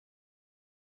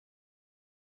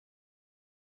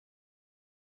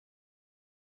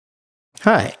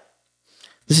Hi,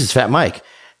 this is Fat Mike,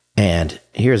 and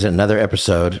here's another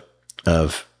episode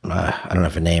of, I don't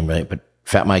have a name, right, but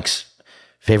Fat Mike's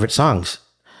favorite songs.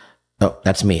 Oh,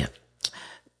 that's me.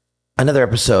 Another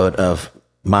episode of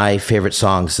my favorite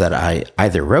songs that I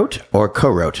either wrote or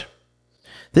co-wrote.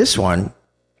 This one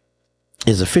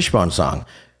is a Fishbone song.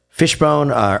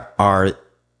 Fishbone are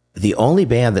the only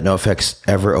band that NoFX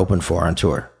ever opened for on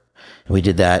tour. And we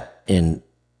did that in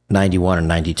 91 and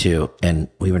 92, and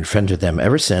we've been friends with them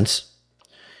ever since.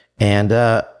 And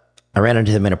I ran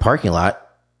into them in a parking lot,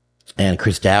 and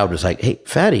Chris Dowd was like, "Hey,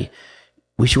 Fatty,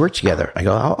 we should work together." I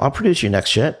go, I'll produce your next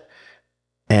shit.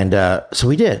 And so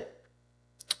we did.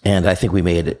 And I think we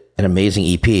made an amazing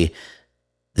EP.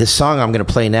 This song I'm going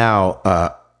to play now,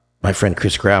 my friend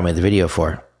Chris Grau made the video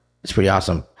for. It's pretty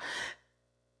awesome.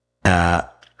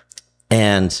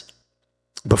 And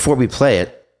before we play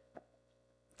it,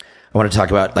 I want to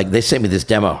talk about, like, they sent me this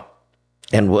demo,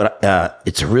 and what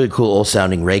it's a really cool old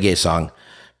sounding reggae song,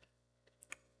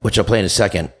 which I'll play in a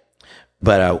second.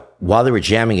 But while they were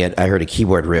jamming it, I heard a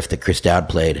keyboard riff that Chris Dowd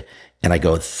played, and I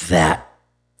go, that,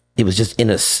 it was just in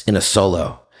a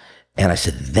solo. And I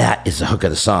said, that is the hook of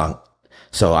the song.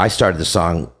 So I started the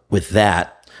song with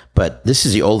that, but this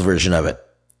is the old version of it.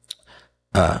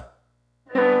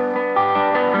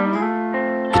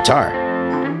 Guitar.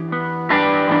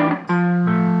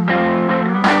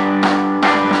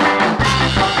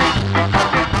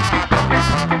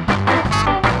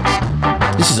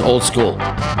 This is old school,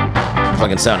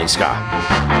 fucking sounding ska.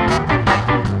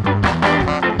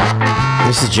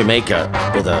 This is Jamaica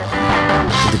with the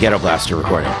Ghetto Blaster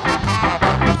recording,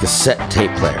 with a cassette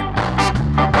tape player.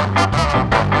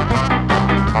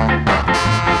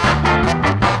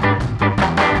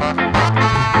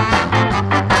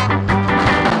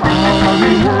 All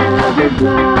we have is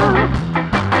love.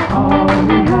 All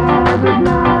we have is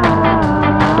love.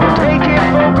 Don't take it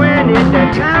for granted that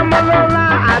time will allow.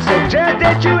 I suggest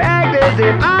that you act as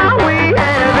if all we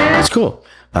have is. It's cool.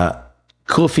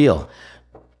 Cool feel.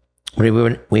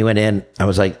 When we went in, I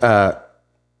was like, well,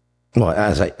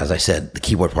 as I said, the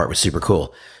keyboard part was super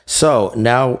cool. So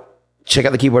now check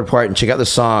out the keyboard part and check out the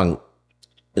song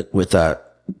with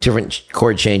different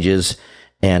chord changes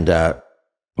and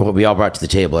what we all brought to the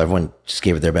table. Everyone just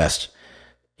gave it their best.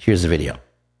 Here's the video.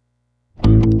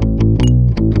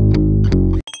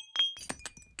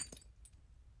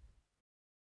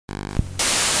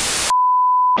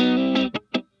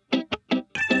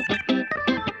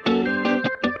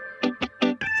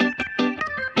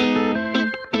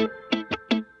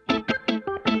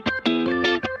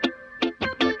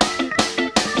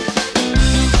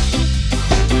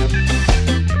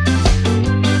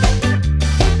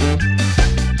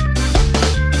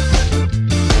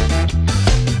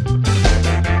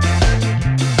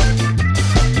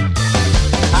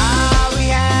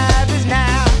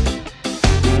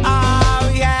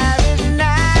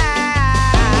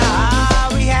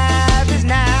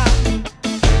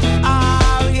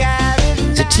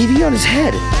 TV on his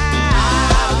head.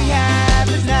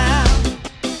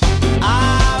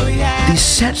 These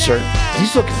sets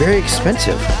these look very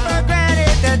expensive.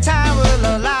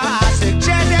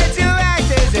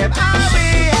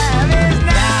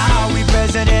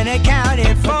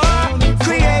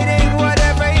 Creating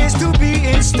whatever is to be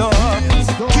in store.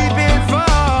 Keep it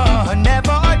fun,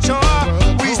 never a chore.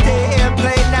 We stay in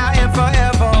play now and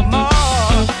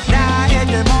forevermore. Now at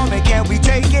the moment, can we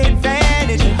take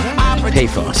advantage?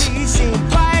 Payphones.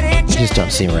 You just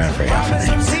don't see them around very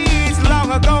often.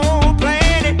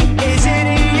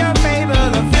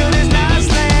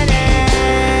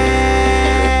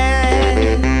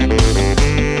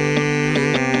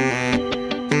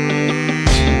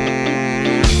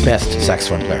 Best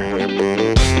saxophone player.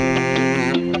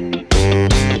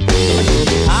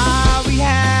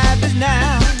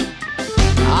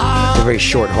 The very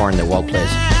short horn that Walt plays.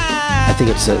 I think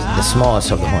it's the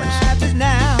smallest of the horns.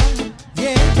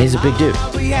 And he's a big dude.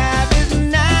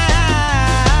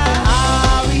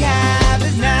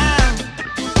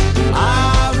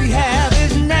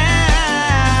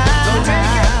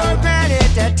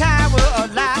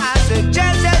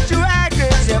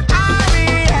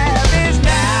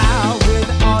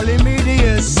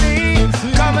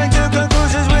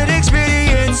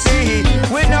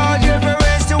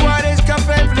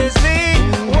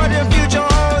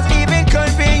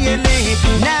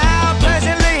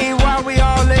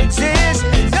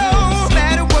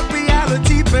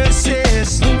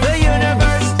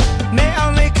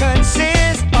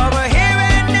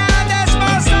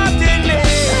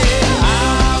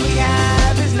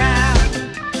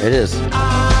 It is.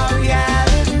 All we have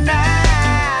is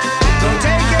now. Don't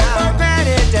take it for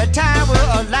granted that time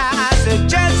will allow. I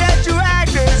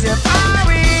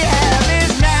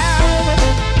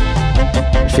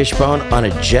Fishbone on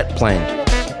a jet plane.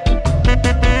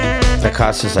 That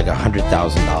cost us like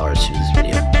 $100,000 to do this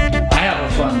video. I have a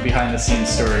fun behind the scenes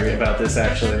story about this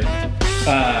actually.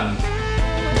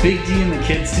 Big D and the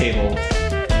kids table,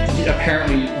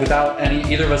 apparently without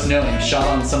either of us knowing, shot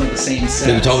on some of the same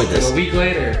sets. You told me this. A week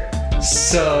later.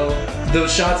 So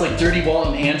those shots like Dirty Walt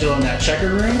and Angela in that checker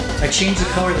room, I changed the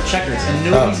color of the checkers and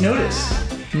nobody's noticed.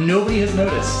 Nobody has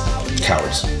noticed.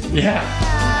 Cowards. Yeah.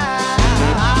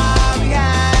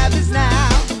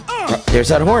 There's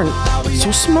that horn. It's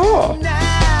so small.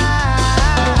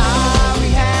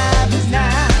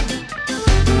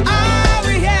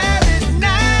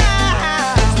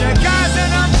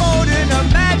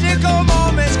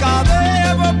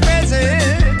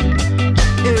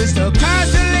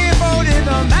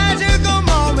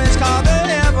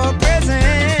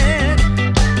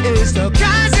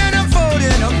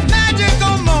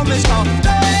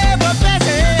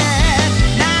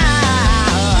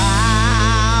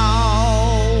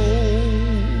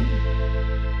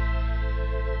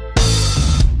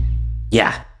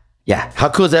 Yeah. How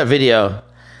cool is that video?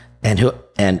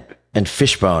 And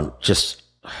Fishbone, just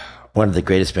one of the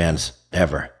greatest bands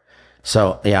ever.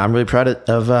 So yeah, I'm really proud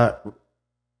of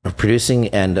producing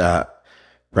and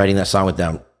writing that song with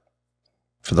them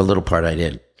for the little part I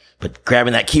did. But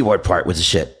grabbing that keyboard part was the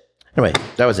shit. Anyway,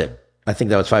 that was it. I think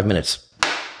that was 5 minutes.